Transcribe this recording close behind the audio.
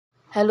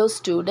Hello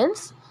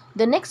students,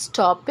 the next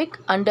topic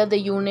under the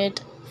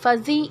unit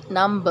fuzzy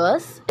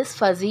numbers is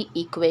fuzzy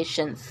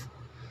equations.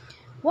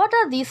 What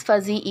are these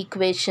fuzzy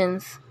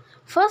equations?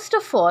 First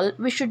of all,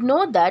 we should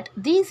know that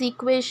these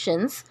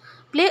equations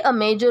play a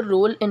major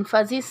role in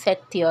fuzzy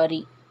set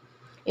theory,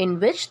 in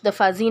which the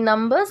fuzzy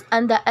numbers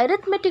and the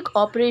arithmetic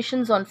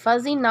operations on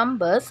fuzzy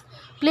numbers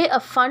play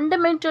a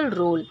fundamental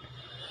role.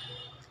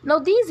 Now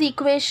these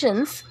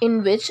equations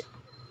in which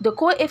the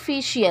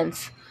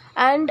coefficients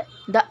and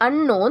the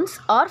unknowns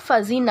are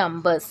fuzzy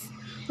numbers.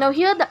 Now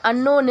here the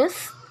unknown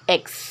is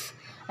x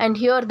and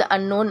here the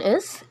unknown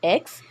is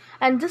x,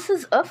 and this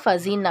is a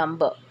fuzzy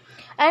number.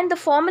 And the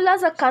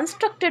formulas are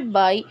constructed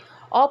by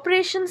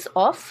operations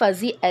of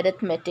fuzzy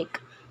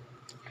arithmetic.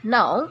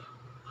 Now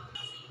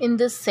in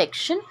this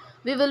section,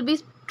 we will be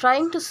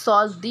trying to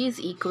solve these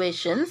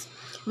equations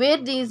where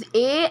these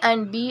a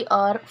and b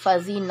are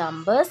fuzzy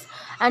numbers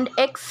and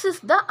x is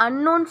the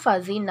unknown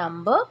fuzzy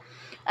number,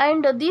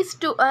 and these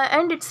two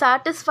and it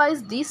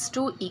satisfies these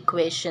two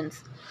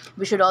equations.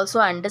 We should also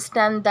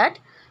understand that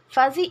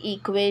fuzzy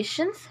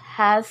equations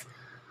has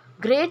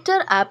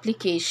greater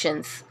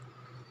applications,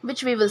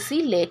 which we will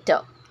see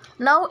later.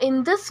 Now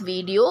in this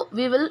video,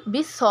 we will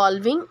be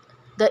solving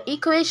the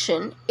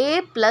equation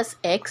a plus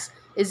x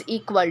is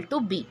equal to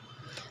b.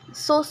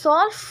 So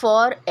solve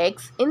for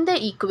x in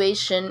the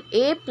equation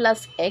a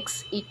plus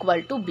x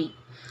equal to b.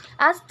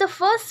 As the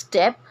first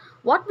step,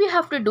 what we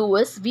have to do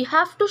is we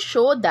have to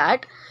show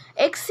that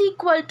x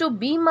equal to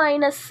b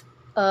minus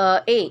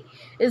a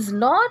is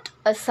not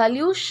a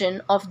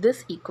solution of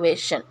this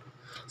equation.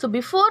 So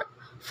before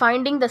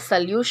finding the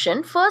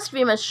solution, first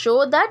we must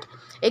show that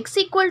x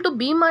equal to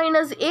b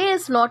minus a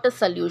is not a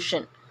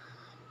solution.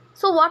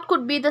 So what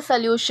could be the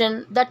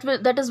solution?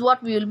 That is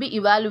what we will be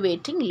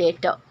evaluating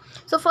later.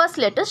 So first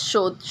let us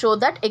show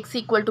that x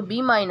equal to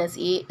b minus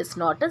a is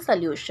not a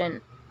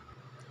solution.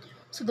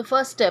 So the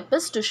first step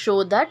is to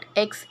show that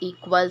x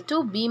equal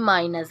to b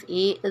minus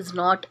a is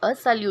not a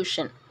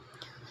solution.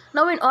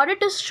 Now in order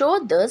to show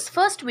this,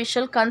 first we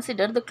shall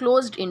consider the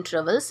closed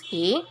intervals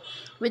a,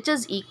 which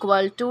is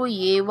equal to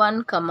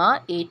a1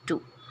 comma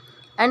a2,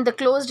 and the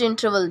closed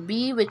interval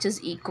b, which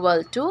is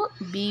equal to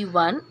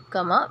b1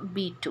 comma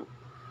b2.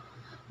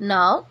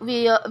 Now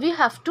we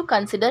have to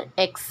consider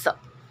x.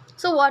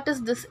 So what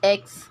is this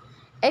x?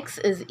 X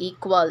is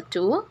equal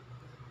to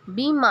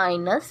b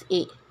minus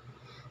a.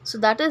 So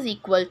that is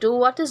equal to,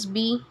 what is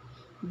b?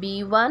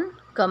 b1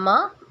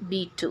 comma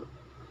b2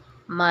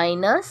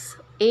 minus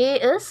a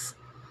is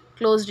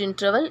closed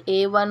interval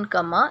a1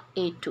 comma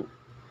a2.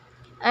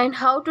 And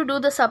how to do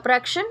the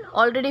subtraction?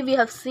 Already we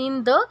have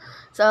seen the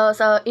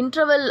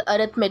interval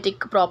arithmetic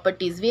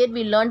properties where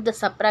we learned the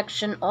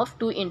subtraction of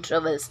two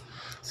intervals.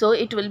 So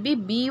it will be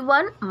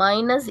b1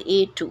 minus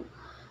a2.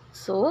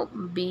 So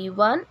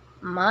b1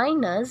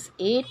 minus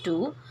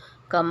a2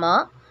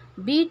 comma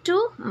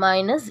b2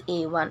 minus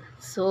a1.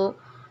 So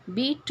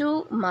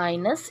b2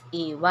 minus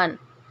a1.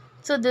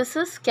 So this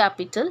is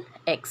capital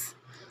X.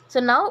 So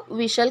now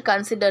we shall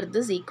consider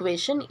this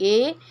equation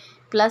a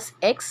plus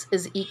x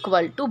is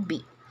equal to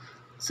b.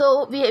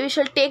 So we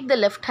shall take the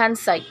left hand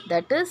side,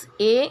 that is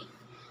a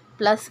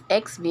plus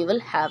x we will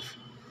have.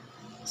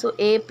 So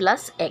a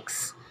plus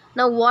x.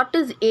 Now what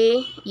is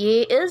a?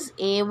 A is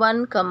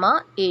a1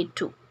 comma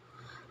a2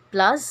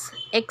 plus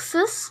x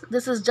is,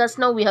 this is just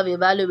now we have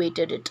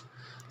evaluated it.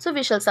 So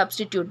we shall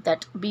substitute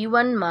that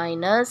b1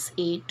 minus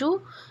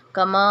a2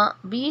 comma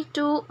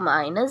b2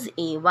 minus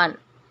a1.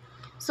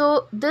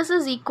 So this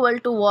is equal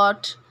to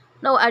what?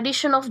 Now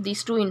addition of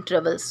these two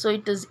intervals. So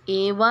it is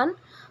a1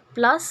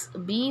 plus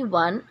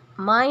b1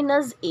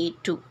 minus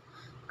a2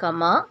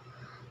 comma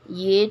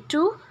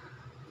a2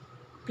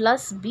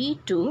 plus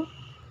b2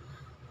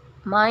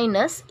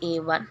 minus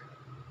a1,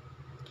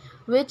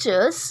 which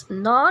is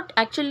not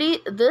actually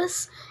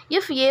this.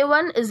 If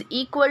a1 is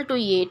equal to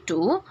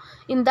a2,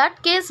 in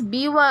that case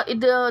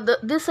b1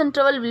 this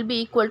interval will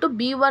be equal to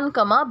b1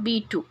 comma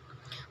b2,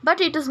 but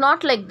it is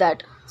not like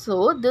that.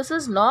 So this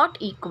is not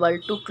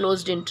equal to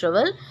closed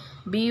interval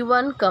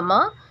b1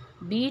 comma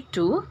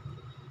b2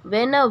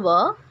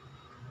 whenever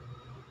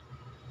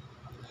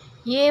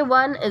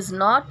a1 is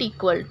not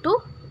equal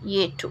to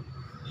a2.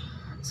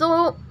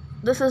 So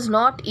this is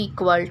not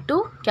equal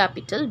to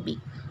capital B.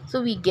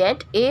 So we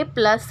get a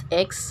plus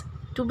x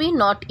to be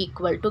not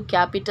equal to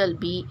capital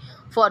B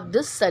for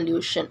this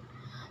solution.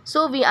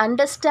 So we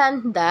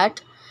understand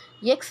that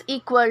x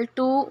equal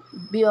to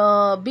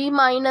b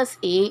minus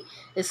a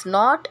is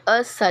not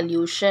a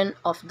solution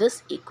of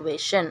this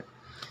equation.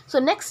 So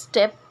next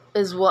step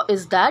is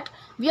that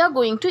we are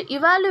going to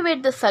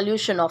evaluate the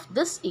solution of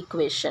this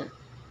equation.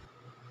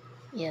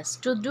 Yes,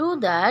 to do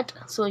that,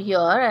 so here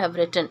I have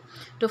written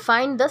to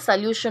find the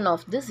solution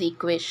of this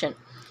equation.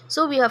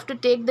 So we have to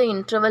take the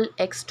interval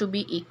x to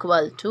be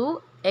equal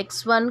to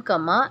x1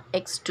 comma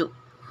x2.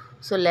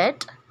 So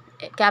let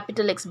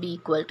capital X be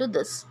equal to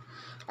this,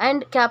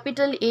 and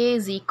capital A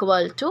is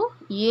equal to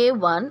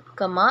a1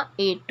 comma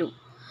a2.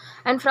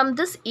 And from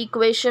this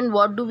equation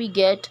what do we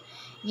get?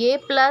 A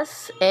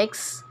plus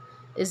x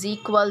is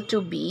equal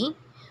to b,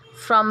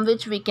 from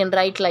which we can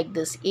write like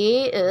this.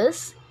 A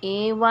is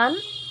A1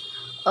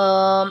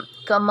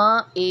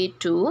 comma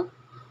A2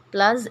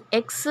 plus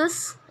X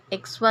is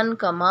X1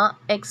 comma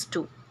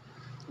X2,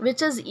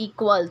 which is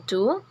equal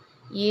to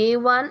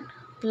A1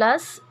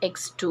 plus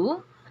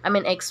X2,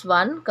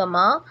 X1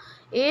 comma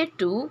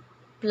A2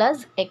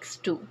 plus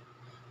X2,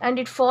 and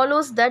it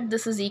follows that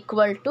this is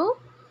equal to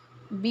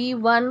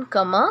B1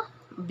 comma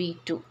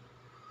B2.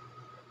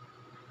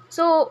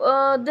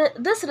 So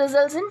this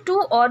results in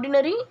two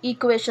ordinary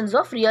equations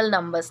of real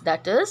numbers.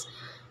 That is,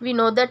 we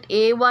know that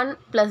A1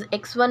 plus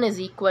X1 is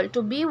equal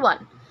to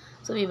B1.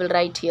 So we will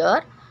write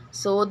here.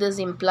 So this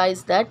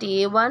implies that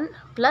A1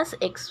 plus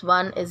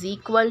X1 is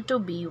equal to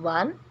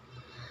B1.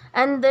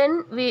 And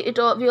then we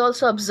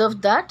also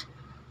observe that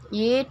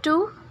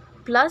A2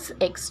 plus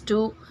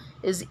X2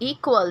 is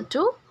equal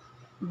to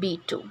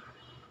B2.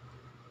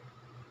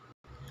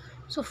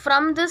 So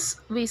from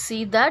this we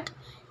see that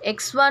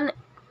X1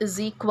 is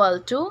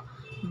equal to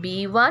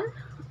B1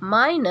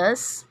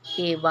 minus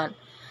A1,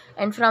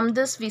 and from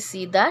this we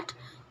see that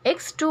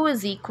X2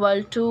 is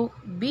equal to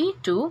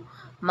B2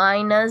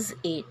 minus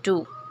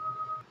A2.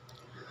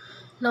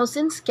 Now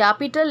since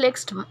capital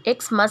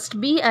X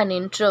must be an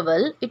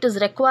interval, it is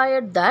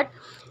required that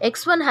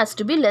X1 has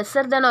to be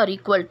lesser than or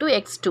equal to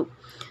X2.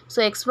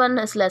 So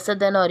X1 is lesser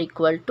than or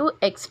equal to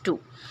X2.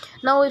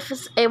 Now what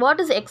is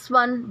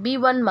X1?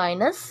 B1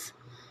 minus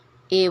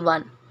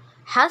A1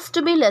 has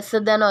to be lesser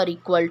than or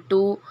equal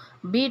to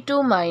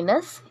B2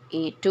 minus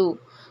A2.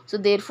 So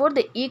therefore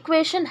the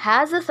equation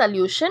has a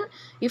solution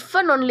if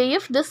and only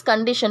if this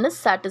condition is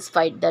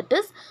satisfied, that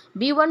is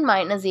B1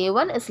 minus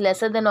A1 is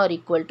lesser than or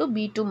equal to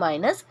B2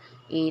 minus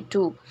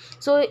A2.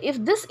 So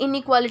if this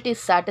inequality is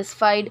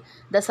satisfied,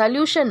 the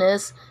solution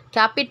is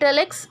capital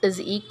X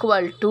is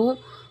equal to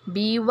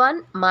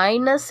B1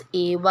 minus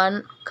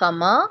A1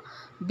 comma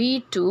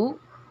B2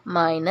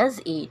 minus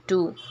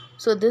A2.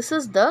 So this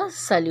is the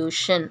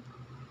solution.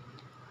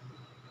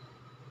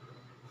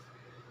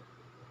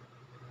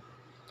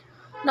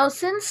 Now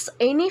since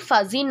any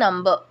fuzzy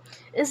number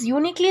is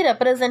uniquely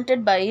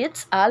represented by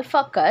its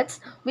alpha cuts,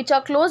 which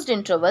are closed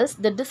intervals,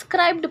 the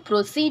described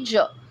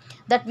procedure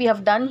that we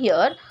have done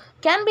here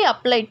can be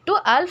applied to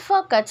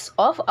alpha cuts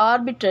of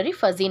arbitrary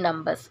fuzzy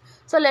numbers.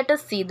 So let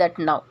us see that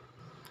now.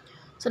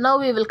 So now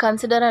we will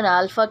consider an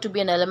alpha to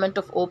be an element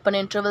of open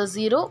interval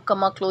 0,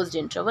 comma closed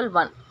interval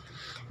 1.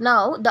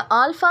 Now the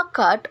alpha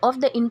cut of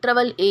the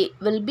interval A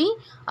will be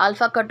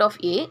alpha cut of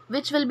A,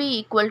 which will be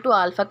equal to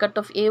alpha cut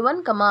of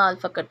A1 comma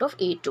alpha cut of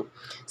A2.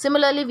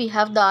 Similarly, we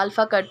have the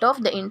alpha cut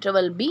of the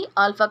interval B,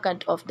 alpha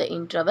cut of the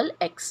interval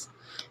X.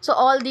 So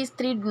all these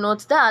three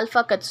denotes the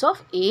alpha cuts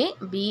of A,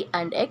 B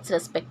and X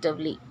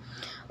respectively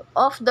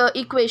of the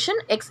equation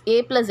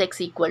A plus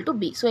X equal to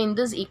B. So in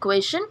this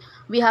equation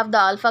we have the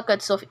alpha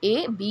cuts of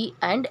A, B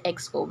and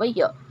X over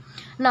here.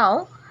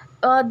 Now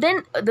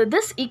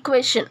this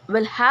equation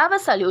will have a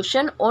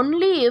solution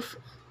only if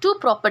two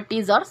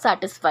properties are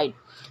satisfied.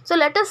 So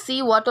let us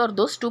see what are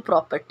those two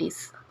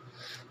properties.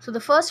 So the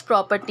first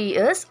property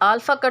is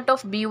alpha cut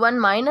of B1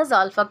 minus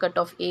alpha cut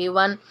of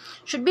A1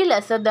 should be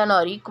lesser than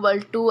or equal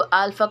to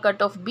alpha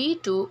cut of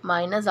B2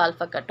 minus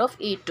alpha cut of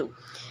A2.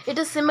 It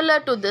is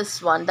similar to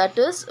this one, that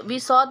is, we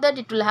saw that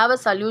it will have a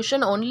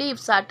solution only if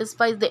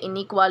satisfies the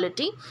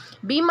inequality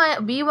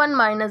B1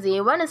 minus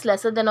A1 is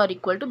lesser than or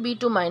equal to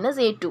B2 minus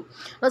A2.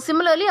 Now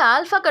similarly,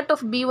 alpha cut of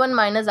B1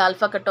 minus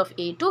alpha cut of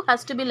A2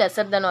 has to be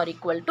lesser than or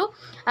equal to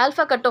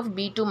alpha cut of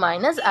B2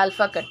 minus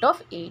alpha cut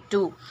of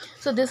A2.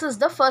 So this is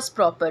the first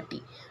property.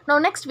 Now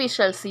next we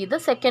shall see the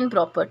second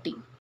property.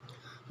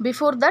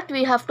 Before that,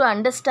 we have to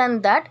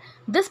understand that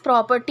this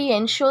property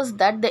ensures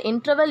that the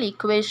interval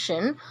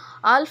equation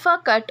alpha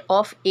cut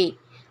of A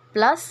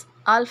plus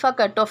alpha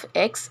cut of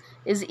X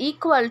is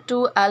equal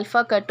to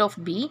alpha cut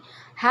of B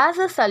has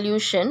a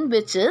solution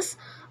which is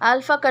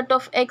alpha cut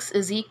of X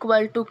is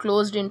equal to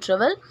closed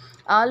interval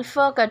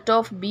alpha cut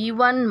of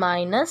B1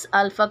 minus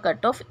alpha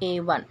cut of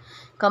A1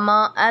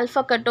 comma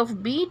alpha cut of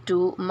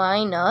B2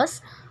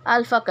 minus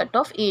alpha cut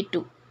of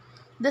A2.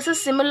 This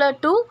is similar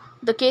to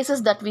the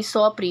cases that we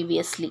saw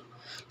previously.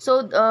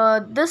 So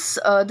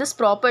this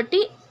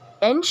property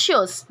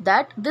ensures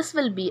that this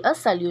will be a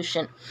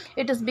solution.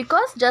 It is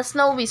because just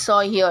now we saw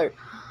here,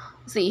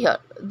 see here,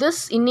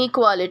 this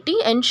inequality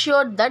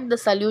ensured that the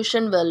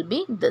solution will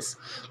be this.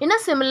 In a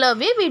similar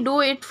way, we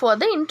do it for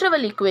the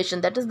interval equation,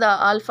 that is the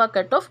alpha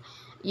cut of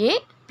A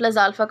plus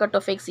alpha cut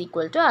of X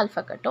equal to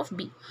alpha cut of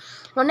B.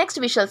 Now next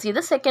we shall see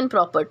the second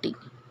property.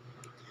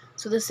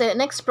 So the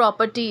next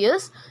property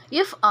is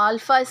if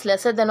alpha is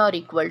lesser than or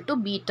equal to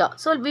beta.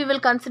 So we will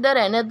consider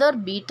another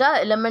beta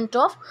element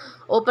of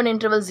open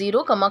interval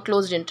 0 comma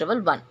closed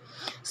interval 1.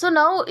 So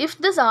now if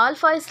this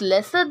alpha is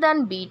lesser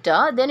than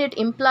beta, then it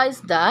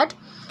implies that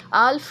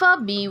alpha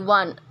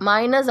B1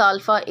 minus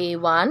alpha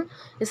A1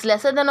 is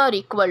lesser than or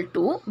equal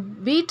to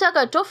beta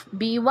cut of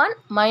B1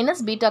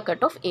 minus beta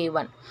cut of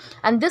A1.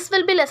 And this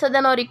will be lesser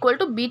than or equal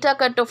to beta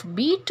cut of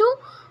B2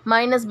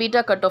 minus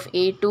beta cut of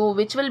A2,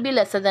 which will be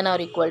lesser than or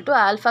equal to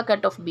alpha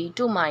cut of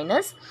B2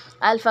 minus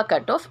alpha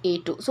cut of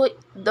A2. So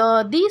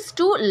these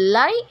two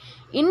lie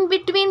in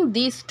between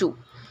these two.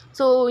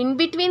 So in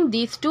between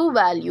these two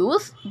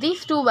values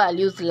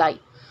lie,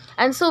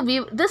 and so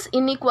this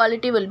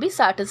inequality will be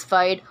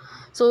satisfied.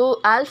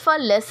 So alpha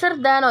lesser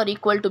than or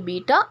equal to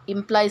beta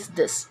implies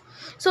this.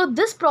 So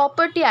this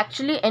property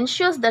actually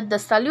ensures that the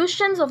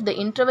solutions of the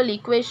interval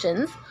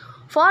equations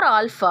for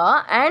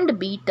alpha and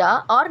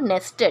beta are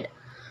nested.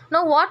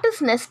 Now what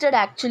is nested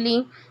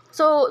actually?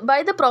 So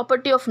by the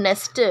property of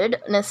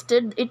nested,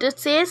 it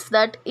says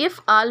that if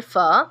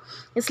alpha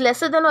is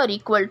lesser than or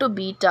equal to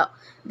beta,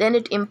 then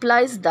it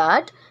implies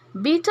that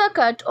beta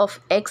cut of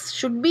x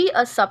should be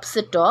a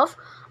subset of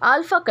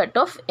alpha cut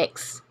of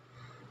x.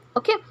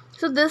 Okay,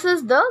 so this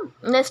is the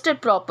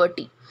nested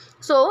property.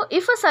 So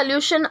if a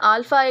solution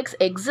alpha x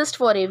exists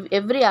for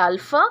every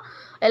alpha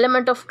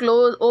element of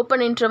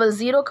open interval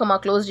 0 comma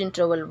closed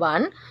interval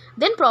 1,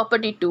 then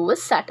property 2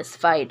 is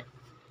satisfied.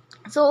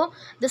 So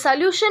the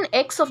solution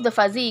x of the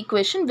fuzzy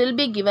equation will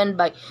be given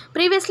by,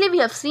 previously we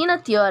have seen a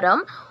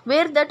theorem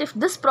where that if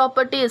this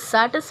property is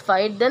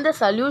satisfied, then the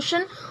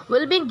solution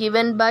will be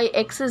given by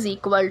x is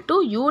equal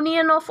to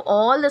union of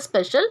all the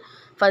special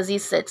fuzzy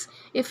sets.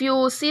 If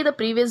you see the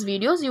previous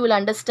videos, you will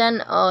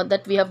understand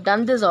that we have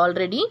done this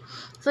already.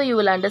 So you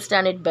will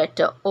understand it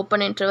better.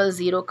 Open interval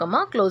 0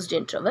 comma closed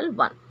interval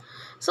 1.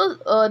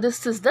 So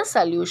this is the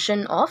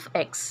solution of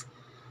x.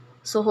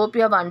 So hope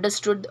you have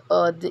understood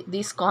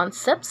these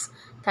concepts.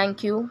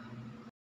 Thank you.